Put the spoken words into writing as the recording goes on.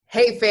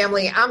Hey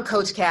family, I'm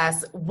Coach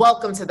Cass.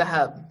 Welcome to the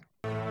Hub.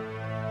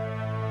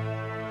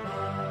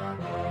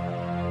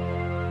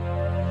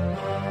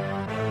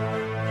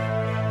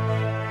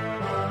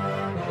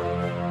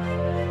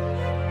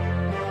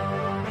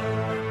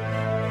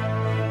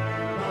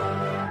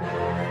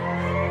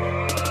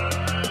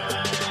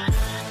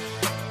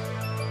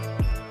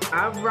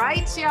 All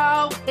right,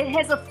 y'all. It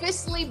has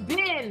officially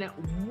been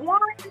 1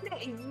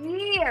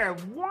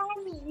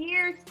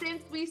 year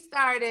since we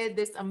started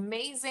this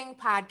amazing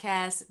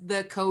podcast,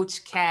 The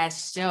Coach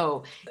Cass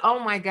Show. Oh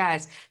my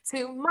gosh,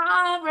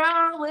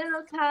 tomorrow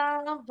will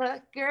come,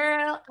 but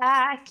girl,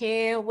 I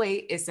can't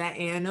wait. It's our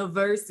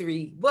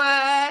anniversary.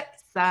 What?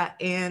 It's our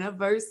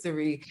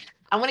anniversary.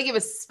 I want to give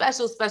a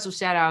special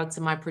shout out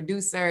to my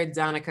producer,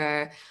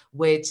 Donica,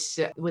 which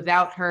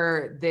without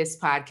her, this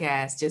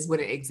podcast just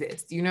wouldn't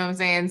exist. You know what I'm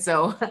saying?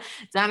 So,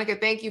 Donica,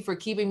 thank you for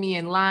keeping me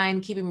in line,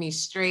 keeping me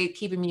straight,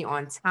 keeping me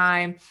on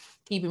time,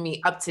 keeping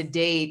me up to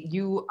date.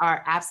 You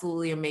are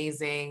absolutely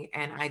amazing.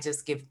 And I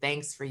just give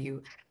thanks for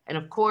you. And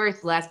of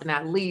course, last but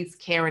not least,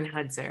 Karen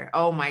Hunter.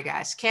 Oh my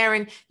gosh,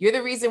 Karen, you're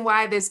the reason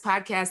why this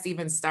podcast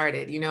even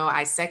started. You know,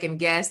 I second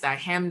guessed, I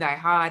hemmed, I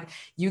hawed.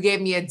 You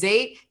gave me a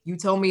date. You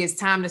told me it's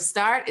time to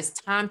start. It's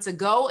time to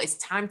go. It's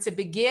time to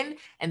begin.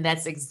 And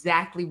that's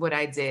exactly what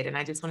I did. And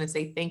I just want to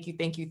say thank you,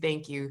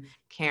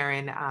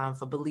 Karen,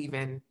 for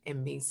believing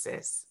in me,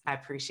 sis. I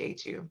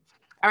appreciate you.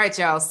 All right,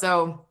 y'all.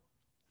 So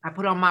I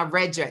put on my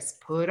red dress.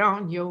 Put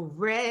on your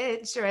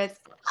red dress.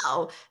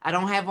 Oh, I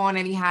don't have on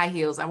any high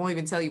heels. I won't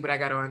even tell you what I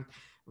got on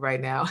right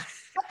now.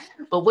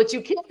 But what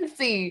you can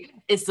see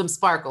is some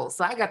sparkles.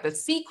 So I got the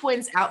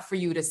sequins out for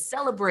you to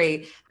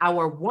celebrate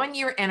our 1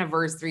 year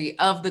anniversary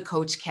of the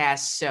Coach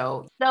Cass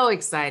Show. So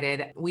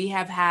excited. We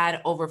have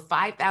had over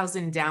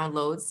 5,000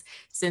 downloads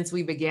since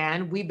we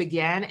began. We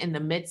began in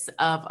the midst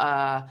of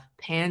a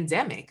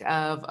pandemic,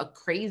 of a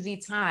crazy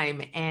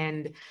time.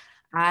 And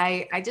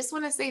I just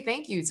want to say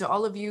thank you to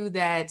all of you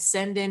that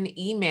send in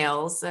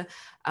emails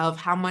of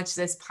how much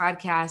this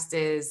podcast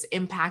is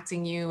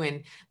impacting you,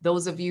 and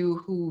those of you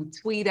who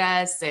tweet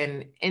us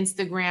and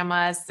Instagram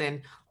us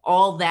and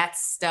all that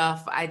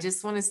stuff. I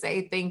just want to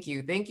say thank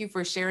you. Thank you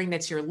for sharing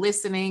that you're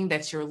listening,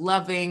 that you're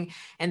loving,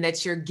 and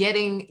that you're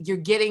getting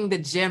the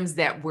gems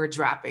that we're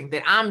dropping,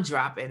 that I'm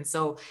dropping.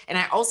 So, and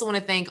I also want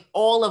to thank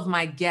all of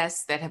my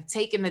guests that have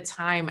taken the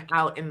time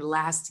out in the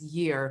last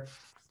year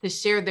to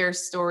share their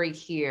story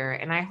here.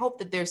 And I hope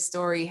that their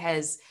story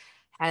has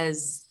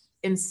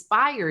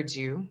inspired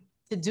you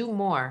to do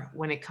more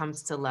when it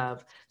comes to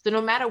love. So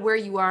no matter where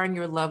you are in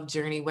your love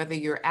journey, whether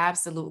you're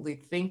absolutely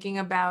thinking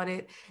about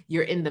it,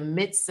 you're in the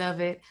midst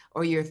of it,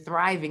 or you're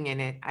thriving in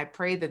it, I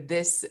pray that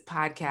this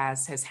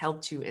podcast has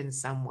helped you in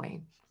some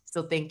way.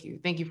 So thank you.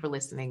 Thank you for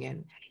listening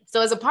in. So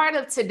as a part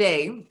of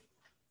today,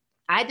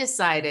 I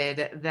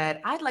decided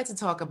that I'd like to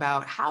talk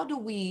about how do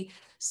we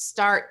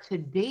start to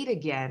date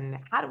again?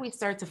 How do we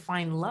start to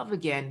find love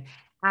again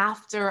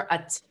after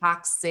a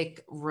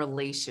toxic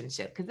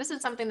relationship? Because this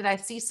is something that I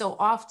see so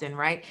often,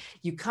 right?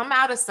 You come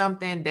out of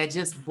something that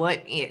just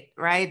wasn't it,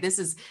 right? This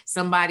is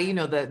somebody, you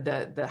know,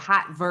 the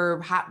hot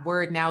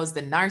word now is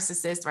the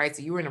narcissist, right?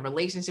 So you were in a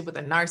relationship with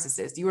a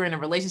narcissist. You were in a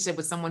relationship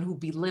with someone who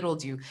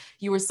belittled you.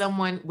 You were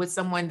someone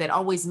that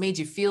always made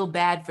you feel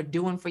bad for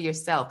doing for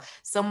yourself.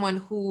 Someone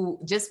who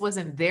just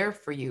wasn't there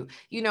for you,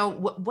 you know,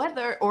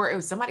 whether or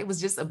if somebody was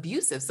just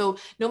abusive. So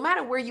no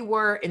matter where you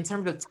were in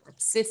terms of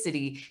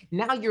toxicity,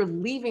 now you're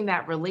leaving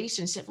that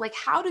relationship. Like,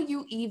 how do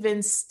you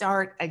even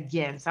start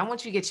again? So I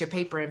want you to get your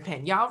paper and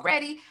pen. Y'all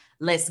ready?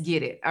 Let's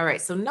get it. All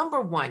right. So number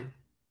one,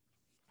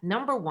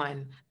 I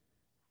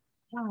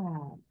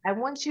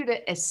want you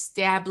to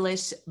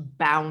establish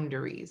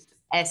boundaries.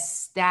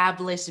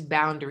 Establish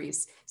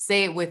boundaries.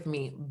 Say it with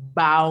me.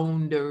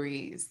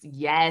 Boundaries.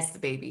 Yes,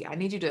 baby. I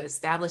need you to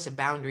establish a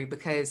boundary,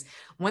 because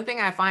one thing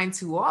I find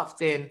too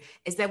often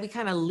is that we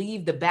kind of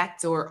leave the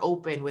back door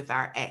open with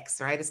our ex,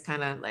 right? It's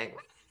kind of like,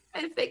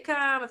 if they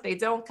come, if they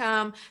don't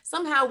come,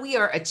 somehow we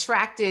are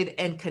attracted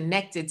and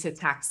connected to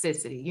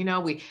toxicity. You know,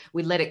 we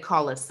let it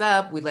call us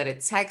up, we let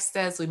it text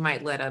us, we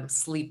might let them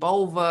sleep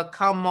over,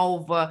 come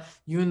over.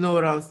 You know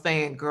what I'm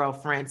saying,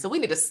 girlfriend? So we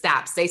need to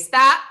stop. Say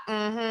stop.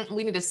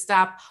 We need to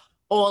stop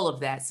all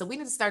of that. So we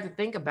need to start to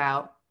think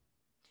about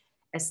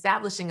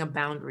establishing a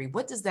boundary.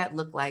 What does that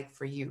look like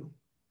for you?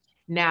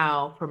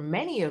 Now, for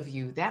many of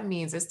you, that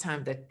means it's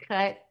time to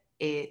cut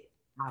it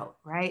out,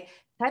 right?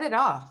 Cut it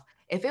off.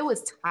 If it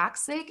was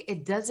toxic,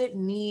 it doesn't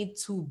need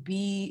to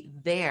be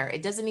there.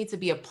 It doesn't need to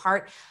be a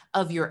part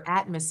of your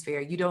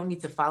atmosphere. You don't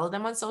need to follow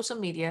them on social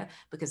media,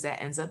 because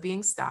that ends up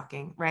being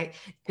stalking, right?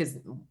 Because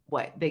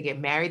what, they get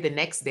married the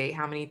next day.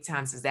 How many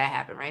times does that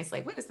happen, right? It's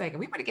like, wait a second,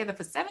 we were together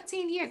for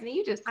 17 years and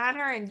you just signed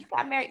her and you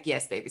got married.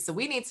 Yes, baby. So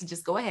we need to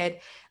just go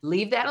ahead,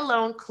 leave that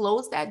alone,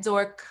 close that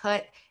door,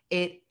 cut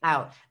it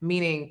out,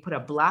 meaning put a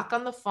block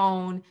on the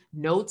phone,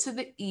 no to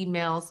the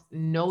emails,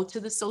 no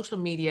to the social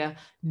media,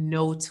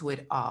 no to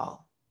it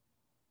all.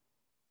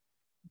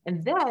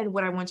 And then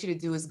what I want you to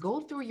do is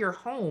go through your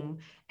home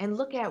and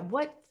look at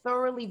what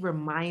thoroughly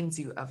reminds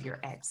you of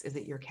your ex. Is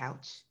it your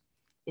couch?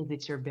 Is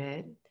it your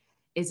bed?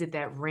 Is it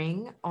that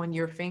ring on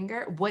your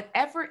finger?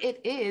 Whatever it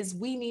is,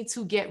 we need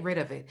to get rid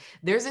of it.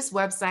 There's this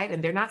website,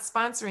 and they're not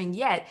sponsoring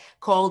yet,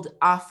 called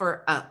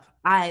OfferUp.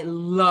 I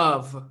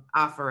love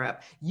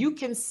OfferUp. You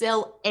can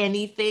sell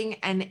anything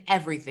and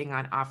everything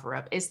on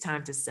OfferUp. It's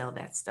time to sell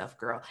that stuff,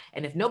 girl.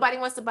 And if nobody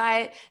wants to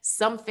buy it,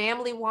 some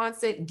family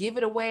wants it, give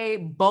it away,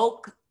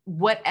 bulk,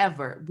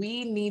 whatever.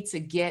 We need to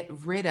get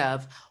rid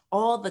of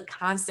all the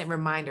constant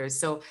reminders.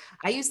 So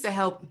I used to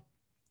help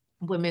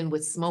women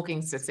with smoking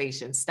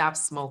cessation, stop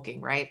smoking,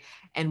 right?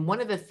 And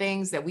one of the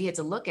things that we had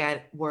to look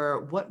at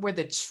were what were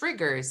the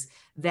triggers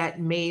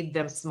that made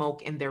them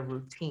smoke in their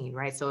routine,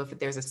 right? So if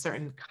there's a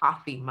certain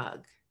coffee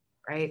mug,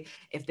 right?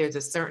 If there's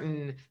a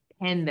certain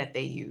pen that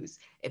they use,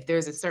 if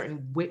there's a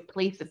certain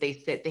place that they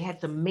sit, they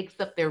had to mix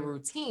up their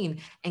routine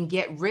and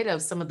get rid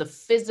of some of the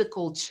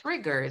physical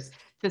triggers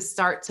to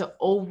start to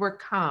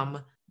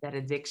overcome that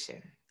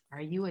addiction.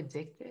 Are you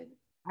addicted?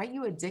 Are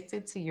you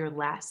addicted to your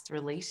last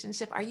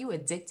relationship? Are you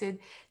addicted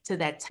to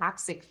that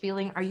toxic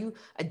feeling? Are you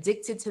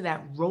addicted to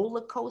that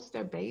roller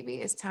coaster, baby?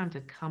 It's time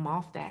to come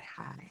off that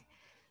high.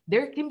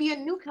 There can be a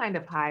new kind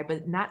of high,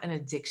 but not an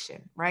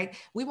addiction, right?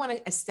 We want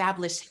to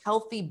establish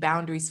healthy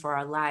boundaries for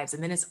our lives.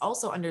 And then it's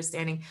also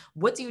understanding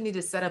what do you need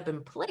to set up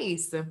in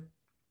place to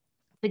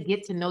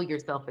get to know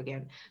yourself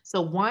again.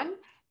 So, one,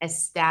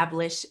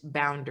 establish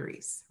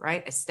boundaries,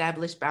 right?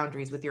 Establish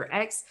boundaries with your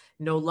ex.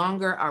 No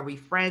longer are we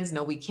friends.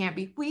 No, we can't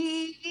be.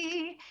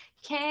 We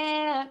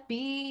can't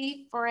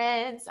be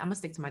friends. I'm gonna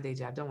stick to my day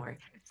job. Don't worry.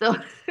 So,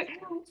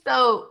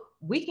 so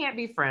we can't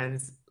be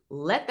friends.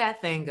 Let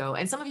that thing go.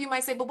 And some of you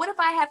might say, but what if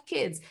I have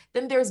kids?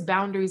 Then there's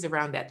boundaries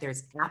around that.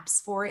 There's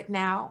apps for it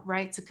now,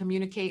 right? To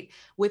communicate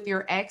with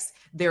your ex.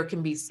 There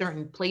can be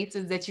certain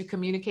places that you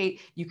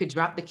communicate. You could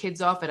drop the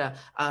kids off at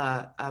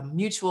a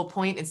mutual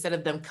point instead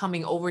of them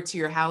coming over to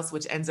your house,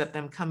 which ends up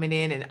them coming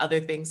in and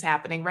other things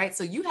happening, right?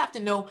 So you have to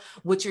know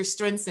what your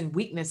strengths and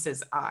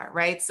weaknesses are,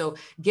 right? So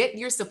get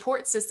your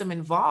support system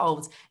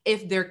involved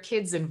if there are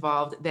kids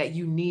involved that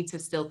you need to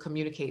still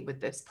communicate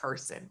with this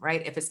person,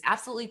 right? If it's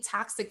absolutely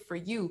toxic for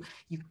you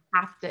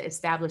have to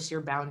establish your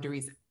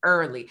boundaries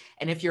early.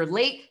 And if you're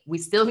late, we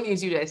still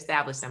need you to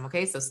establish them.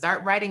 Okay. So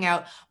start writing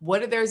out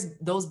what are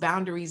those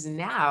boundaries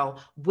now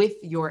with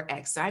your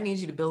ex. So I need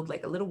you to build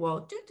like a little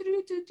wall.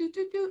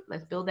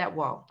 Let's build that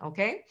wall.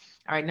 Okay.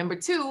 All right. Number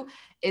two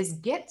is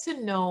get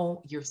to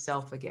know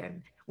yourself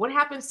again. What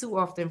happens too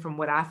often from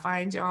what I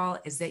find, y'all,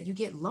 is that you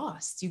get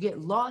lost. You get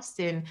lost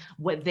in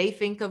what they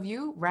think of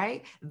you,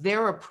 right?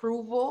 Their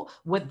approval,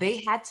 what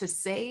they had to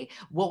say,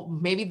 well,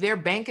 maybe their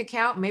bank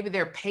account, maybe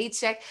their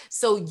paycheck.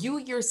 So you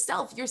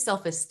yourself, your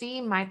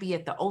self-esteem might be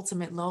at the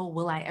ultimate low.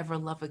 Will I ever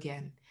love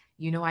again?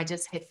 You know, I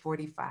just hit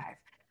 45.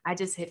 I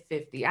just hit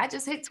 50. I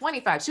just hit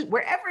 25. Shoot,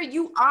 wherever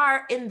you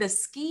are in the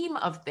scheme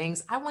of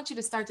things, I want you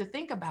to start to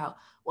think about,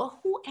 well,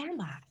 who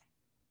am I?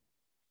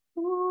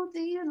 Who do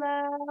you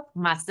love?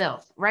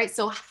 Myself, right?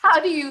 So,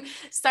 how do you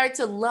start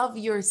to love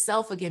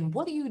yourself again?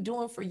 What are you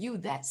doing for you?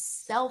 That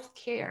self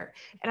care.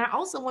 And I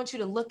also want you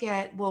to look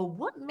at, well,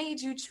 what made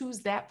you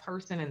choose that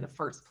person in the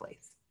first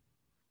place,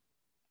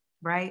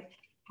 right?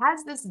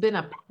 Has this been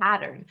a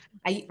pattern?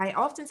 I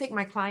often take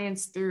my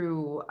clients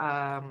through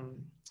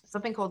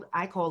something called,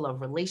 I call a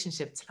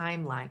relationship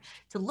timeline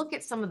to look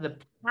at some of the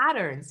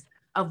patterns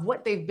of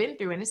what they've been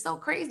through. And it's so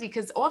crazy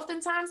because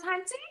oftentimes,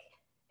 Hunty,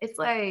 it's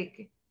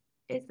like,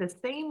 it's the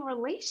same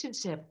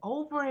relationship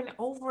over and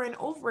over and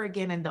over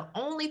again. And the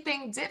only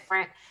thing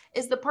different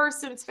is the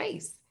person's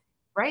face,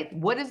 right?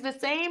 What is the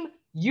same?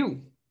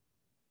 You.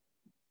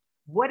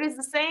 What is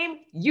the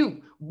same?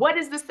 You. What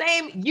is the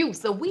same? You.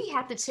 So we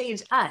have to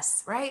change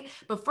us, right?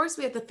 But first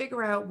we have to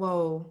figure out,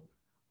 well,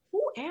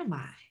 who am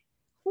I?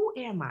 Who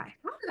am I?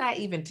 How did I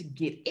even to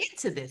get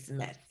into this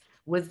mess?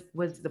 Was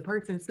the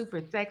person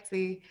super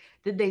sexy?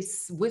 Did they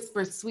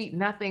whisper sweet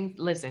nothing?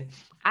 Listen,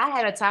 I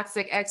had a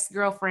toxic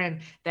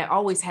ex-girlfriend that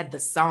always had the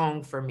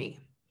song for me.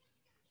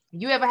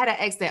 You ever had an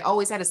ex that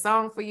always had a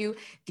song for you,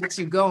 get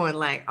you going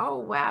like, oh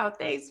wow,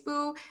 thanks,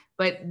 boo,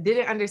 but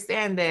didn't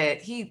understand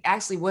that he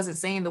actually wasn't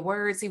saying the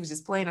words. He was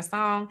just playing a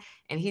song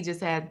and he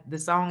just had the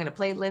song in a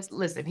playlist.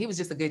 Listen, he was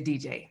just a good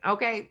DJ.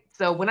 Okay.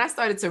 So when I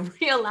started to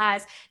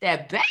realize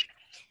that back,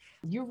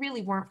 you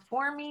really weren't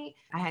for me,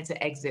 I had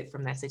to exit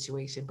from that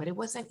situation, but it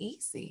wasn't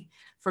easy.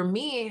 For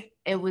me,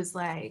 it was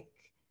like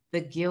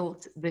the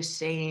guilt, the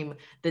shame,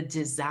 the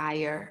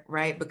desire,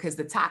 right? Because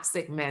the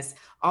toxic mess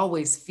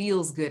always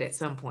feels good at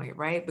some point,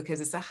 right?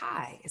 Because it's a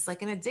high. It's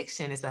like an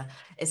addiction. It's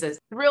a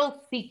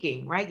thrill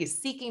seeking, right? You're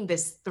seeking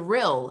this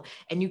thrill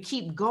and you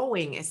keep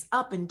going. It's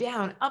up and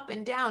down, up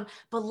and down.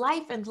 But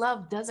life and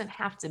love doesn't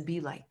have to be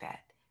like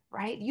that,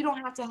 right? You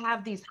don't have to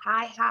have these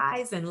high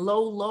highs and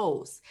low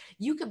lows.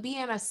 You could be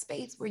in a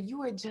space where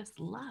you are just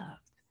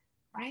loved,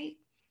 right?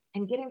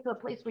 And getting to a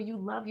place where you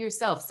love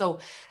yourself. So,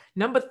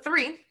 number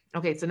three,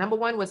 okay, so number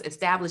one was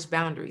establish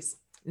boundaries.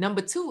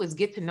 Number two is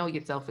get to know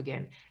yourself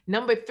again.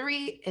 Number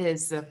three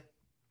is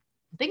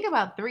think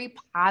about three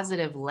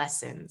positive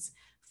lessons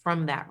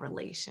from that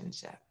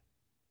relationship.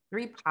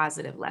 Three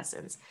positive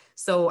lessons.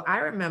 So I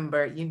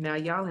remember,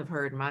 y'all have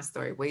heard my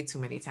story way too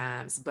many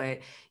times, but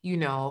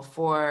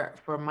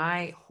for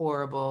my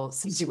horrible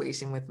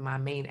situation with my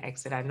main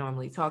ex that I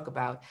normally talk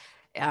about,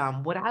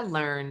 what I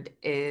learned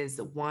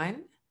is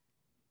one,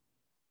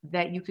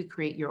 that you could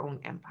create your own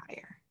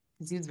empire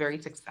because he was very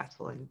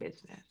successful in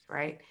business,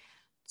 right?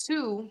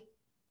 Two,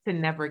 to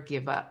never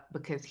give up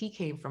because he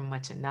came from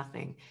much of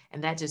nothing.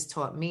 And that just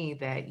taught me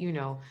that,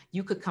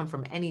 you could come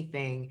from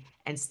anything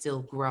and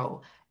still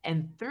grow.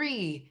 And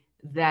three,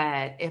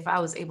 that if I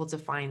was able to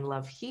find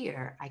love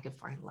here, I could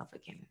find love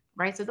again.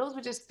 Right. So those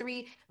were just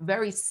three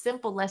very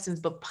simple lessons,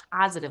 but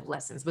positive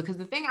lessons. Because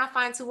the thing I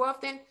find too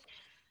often,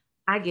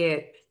 I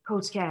get,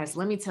 Coach Cass,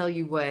 let me tell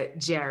you what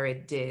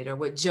Jared did or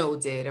what Joe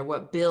did or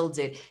what Bill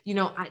did.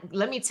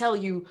 Let me tell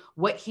you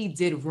what he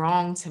did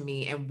wrong to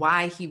me and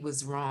why he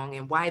was wrong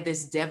and why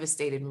this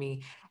devastated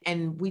me.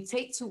 And we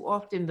take too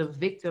often the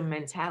victim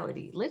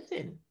mentality.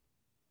 Listen,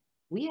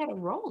 we had a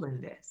role in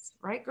this,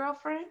 right,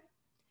 girlfriend?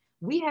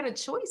 We had a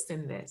choice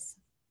in this.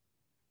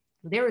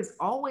 There is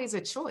always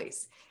a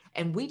choice.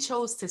 And we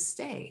chose to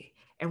stay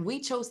and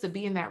we chose to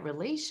be in that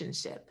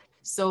relationship.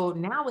 So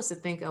now it's to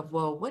think of,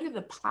 well, what are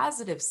the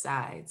positive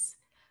sides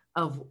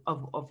of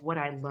what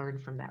I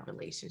learned from that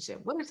relationship?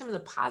 What are some of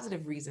the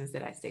positive reasons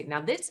that I stayed? Now,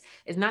 this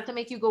is not to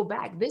make you go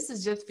back. This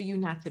is just for you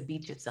not to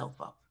beat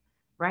yourself up,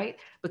 right?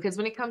 Because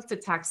when it comes to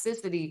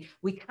toxicity,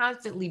 we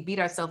constantly beat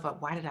ourselves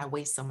up. Why did I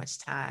waste so much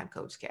time,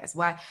 Coach Cass?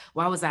 Why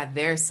was I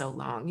there so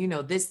long?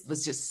 This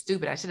was just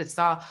stupid. I should have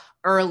saw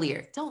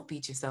earlier. Don't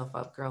beat yourself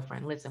up,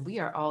 girlfriend. Listen, we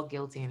are all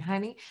guilty. And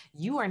honey,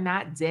 you are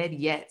not dead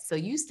yet. So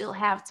you still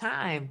have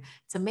time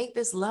to make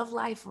this love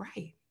life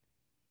right.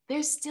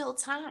 There's still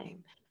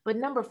time. But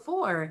number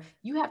four,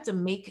 you have to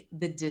make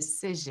the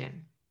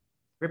decision.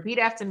 Repeat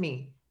after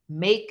me.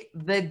 Make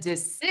the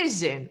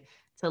decision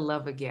to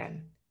love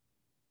again.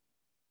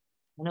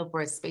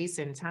 For a space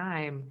and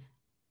time,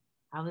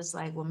 I was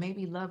like, well,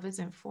 maybe love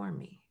isn't for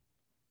me.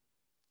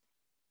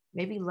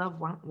 Maybe love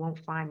won't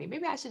find me.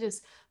 Maybe I should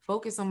just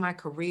focus on my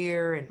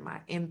career and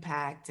my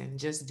impact and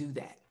just do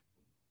that.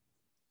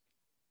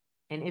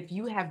 And if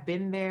you have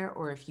been there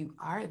or if you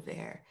are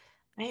there,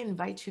 I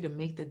invite you to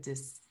make the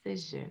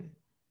decision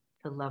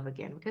to love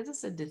again because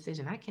it's a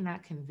decision. I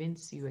cannot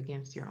convince you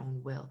against your own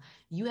will.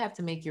 You have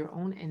to make your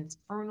own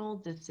internal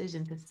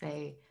decision to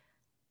say,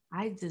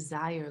 I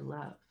desire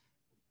love.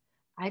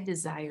 I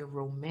desire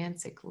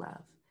romantic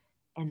love,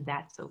 and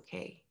that's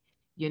okay.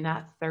 You're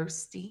not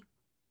thirsty.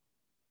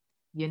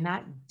 You're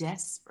not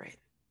desperate.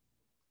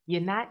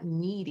 You're not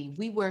needy.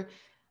 We were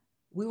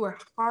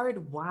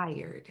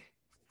hardwired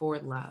for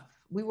love.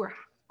 We were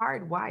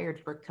hardwired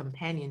for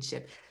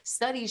companionship.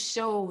 Studies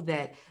show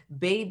that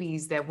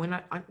babies that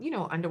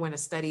underwent a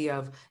study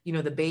of,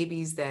 the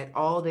babies that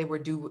all they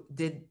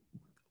did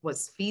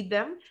was feed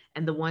them,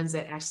 and the ones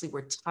that actually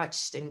were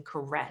touched and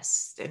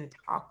caressed and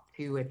talked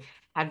to and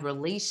had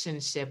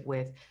relationship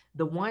with,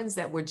 the ones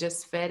that were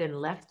just fed and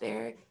left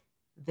there,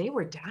 they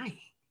were dying.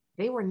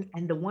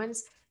 And the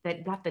ones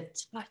that got the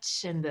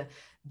touch and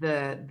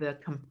the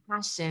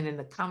compassion and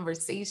the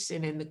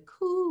conversation and the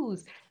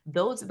coos,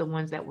 those are the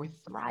ones that were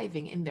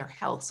thriving in their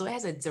health. So it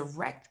has a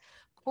direct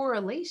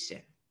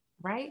correlation,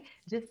 right?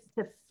 Just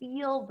to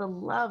feel the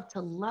love,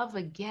 to love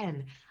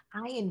again.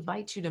 I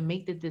invite you to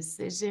make the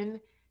decision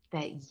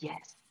that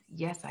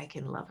yes, I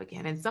can love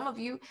again. And some of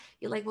you,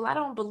 you're like, well, I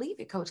don't believe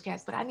it, Coach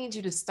Cass, but I need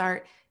you to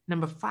start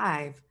number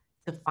 5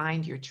 to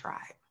find your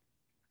tribe.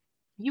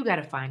 You got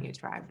to find your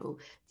tribe, boo.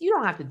 You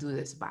don't have to do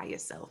this by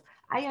yourself.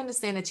 I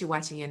understand that you're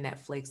watching your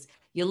Netflix,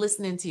 you're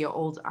listening to your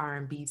old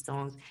R&B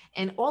songs,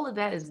 and all of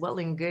that is well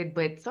and good,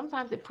 but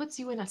sometimes it puts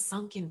you in a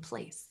sunken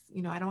place.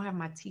 I don't have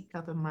my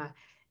teacup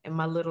and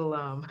my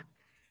little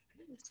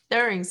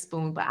stirring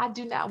spoon, but I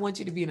do not want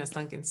you to be in a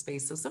sunken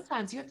space. So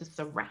sometimes you have to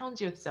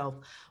surround yourself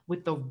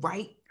with the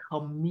right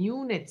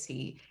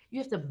community. You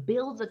have to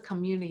build a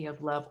community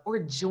of love or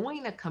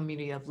join a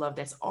community of love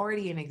that's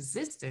already in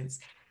existence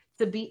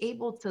to be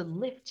able to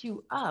lift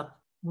you up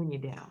when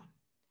you're down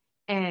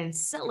and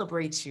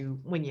celebrate you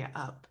when you're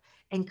up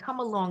and come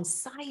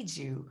alongside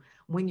you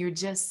when you're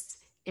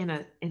just in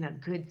a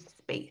good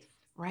space,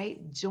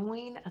 right?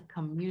 Join a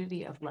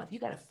community of love. You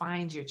got to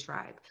find your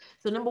tribe.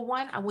 So number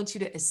 1, I want you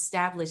to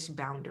establish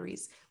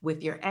boundaries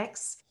with your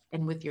ex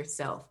and with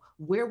yourself.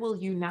 Where will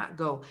you not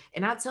go?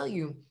 And I'll tell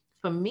you,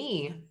 for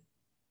me,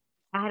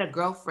 I had a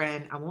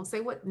girlfriend, I won't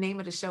say what name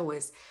of the show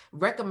is,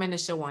 recommend a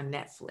show on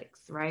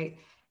Netflix, right?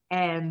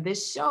 And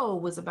this show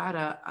was about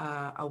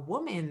a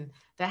woman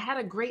that had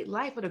a great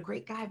life with a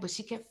great guy, but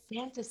she kept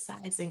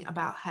fantasizing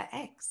about her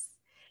ex.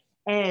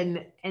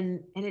 And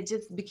it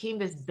just became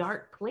this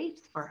dark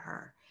place for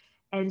her.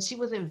 And she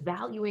wasn't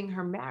valuing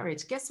her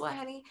marriage. Guess what,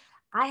 honey?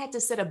 I had to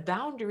set a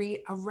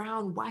boundary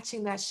around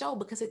watching that show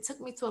because it took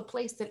me to a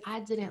place that I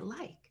didn't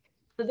like.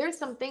 So there's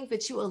some things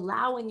that you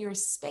allow in your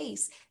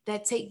space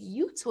that take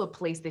you to a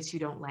place that you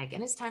don't like.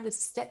 And it's time to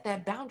set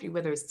that boundary,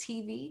 whether it's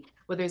TV,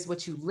 whether it's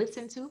what you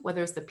listen to,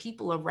 whether it's the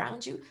people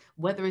around you,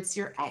 whether it's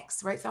your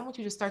ex, right? So I want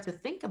you to start to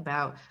think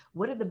about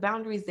what are the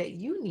boundaries that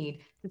you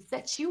need to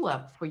set you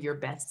up for your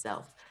best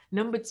self.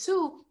 Number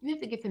two, you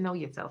have to get to know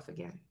yourself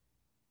again.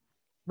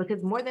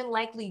 Because more than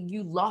likely,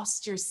 you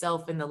lost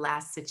yourself in the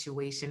last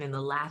situation, in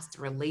the last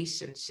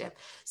relationship.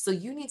 So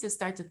you need to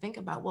start to think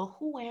about, well,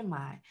 who am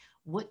I?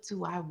 What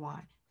do I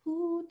want?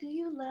 Who do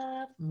you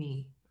love?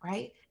 Me,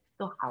 right?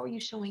 So, how are you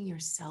showing your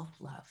self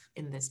love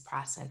in this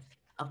process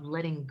of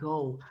letting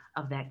go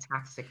of that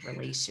toxic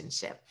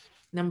relationship?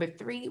 Number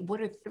three,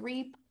 what are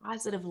three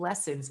positive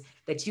lessons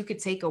that you could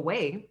take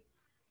away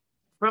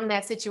from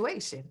that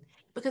situation?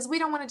 Because we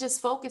don't want to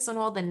just focus on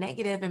all the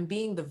negative and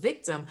being the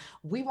victim.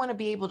 We want to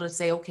be able to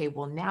say, okay,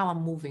 well, now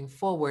I'm moving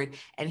forward.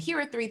 And here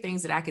are three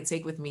things that I could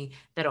take with me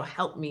that'll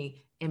help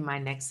me in my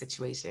next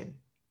situation,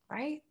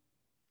 right?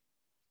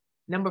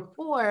 Number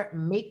four,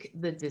 make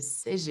the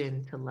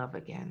decision to love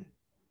again.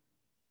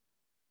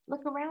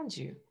 Look around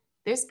you.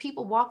 There's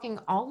people walking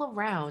all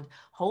around,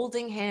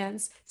 holding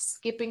hands,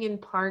 skipping in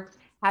parks,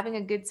 having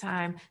a good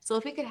time. So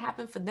if it could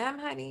happen for them,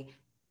 honey,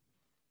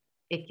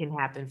 it can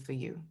happen for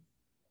you.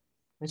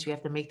 But you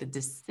have to make the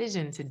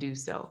decision to do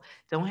so.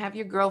 Don't have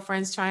your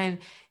girlfriends try and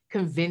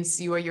convince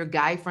you or your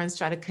guy friends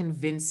try to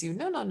convince you.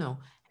 No, no, no.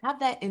 Have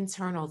that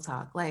internal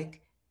talk.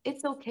 Like,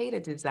 it's okay to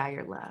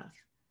desire love.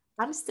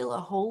 I'm still a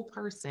whole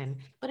person,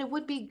 but it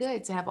would be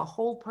good to have a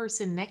whole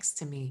person next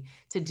to me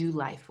to do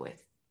life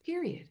with,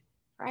 period.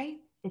 Right?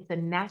 It's a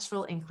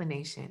natural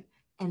inclination,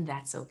 and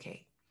that's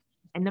okay.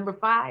 And number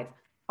five,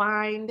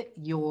 find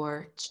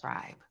your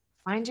tribe.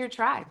 Find your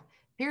tribe.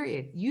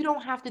 Period. You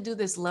don't have to do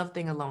this love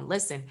thing alone.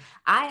 Listen,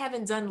 I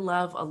haven't done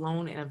love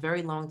alone in a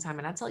very long time.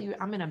 And I tell you,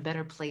 I'm in a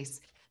better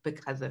place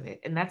because of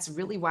it. And that's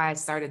really why I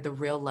started the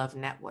Real Love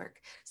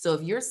Network. So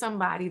if you're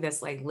somebody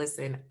that's like,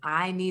 listen,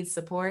 I need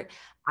support,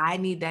 I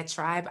need that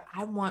tribe,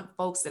 I want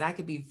folks that I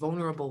could be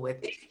vulnerable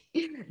with,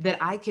 that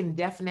I can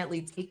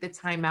definitely take the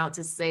time out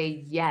to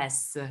say,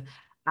 yes,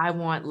 I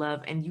want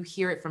love. And you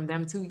hear it from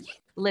them too.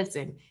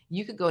 Listen,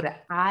 you could go to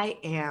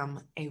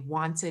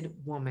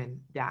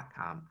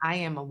IamAwantedWoman.com.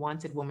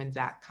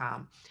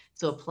 IamAwantedWoman.com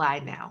to apply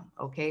now.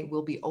 Okay.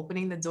 We'll be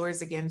opening the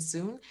doors again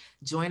soon.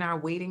 Join our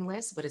waiting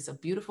list, but it's a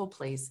beautiful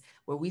place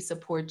where we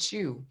support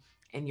you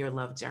in your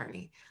love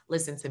journey.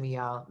 Listen to me,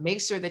 y'all.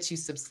 Make sure that you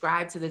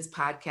subscribe to this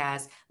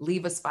podcast,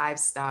 leave us 5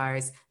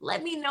 stars.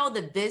 Let me know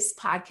that this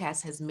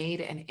podcast has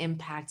made an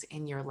impact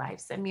in your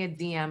life. Send me a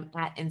DM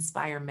at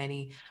Inspire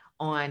Many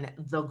on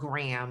the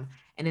gram.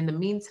 And in the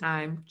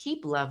meantime,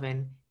 keep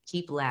loving,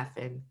 keep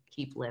laughing,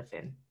 keep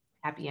living.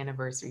 Happy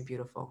anniversary,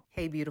 beautiful.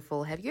 Hey,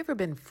 beautiful. Have you ever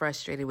been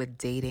frustrated with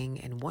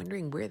dating and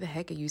wondering where the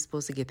heck are you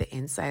supposed to get the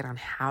insight on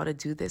how to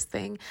do this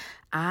thing?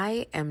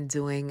 I am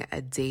doing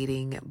a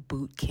dating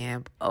boot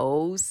camp.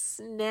 Oh,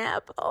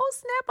 snap. Oh,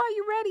 snap. Are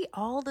you ready?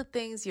 All the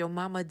things your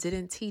mama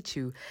didn't teach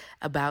you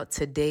about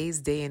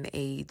today's day and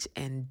age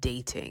and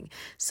dating.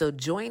 So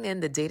join in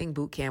the dating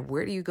boot camp.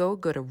 Where do you go?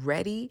 Go to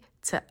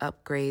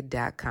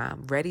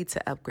readytoupgrade.com.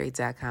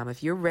 Readytoupgrade.com.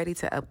 If you're ready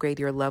to upgrade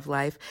your love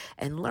life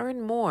and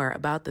learn more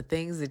about the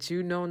things that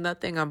you know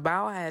nothing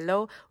about,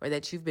 hello, or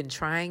that you've been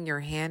trying your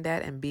hand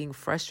at and being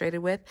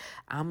frustrated with,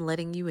 I'm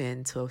letting you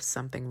into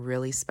something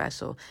really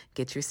special.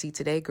 Get your seat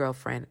today,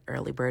 girlfriend.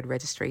 Early bird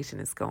registration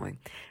is going.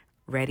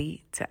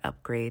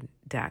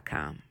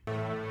 Readytoupgrade.com.